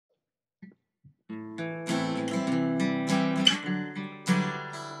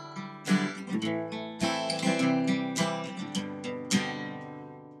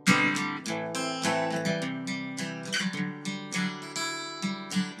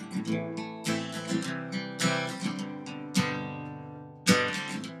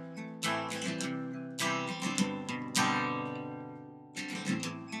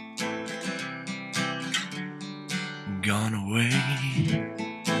gone away.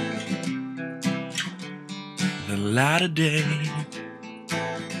 The light of day,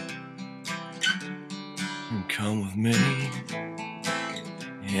 come with me.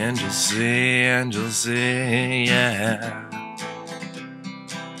 Angels say, yeah.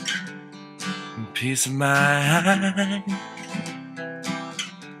 Peace of mind,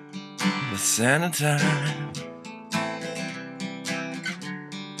 the Santa time.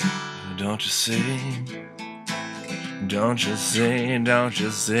 Don't you see? Don't you say, don't you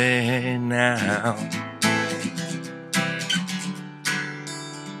say now.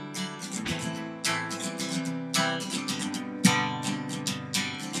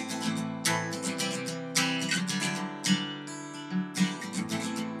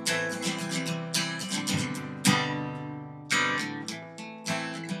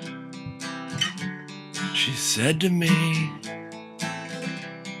 She said to me,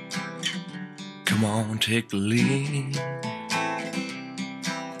 come on, take the lead.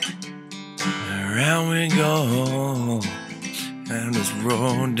 Around we go, down this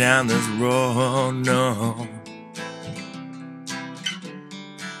road, no.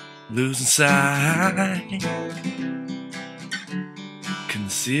 Losing sight, can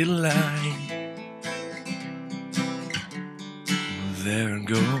see the light. There it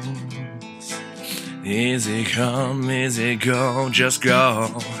goes, easy come, easy go, just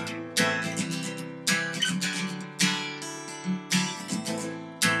go.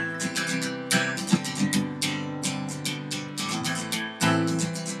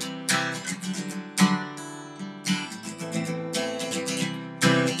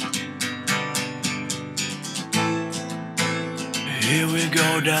 Here we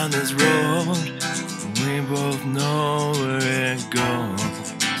go down this road, we both know where it goes.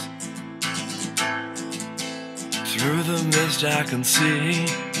 Through the mist I can see,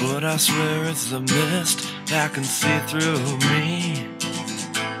 but I swear it's the mist that can see through me.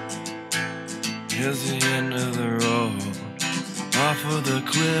 Here's the end of the road, off of the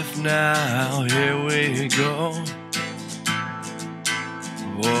cliff now, here we go.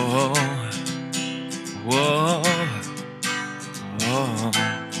 Whoa, whoa. Oh,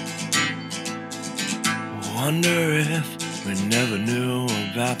 wonder if we never knew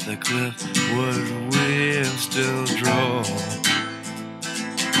about the cliff, would we have still drove?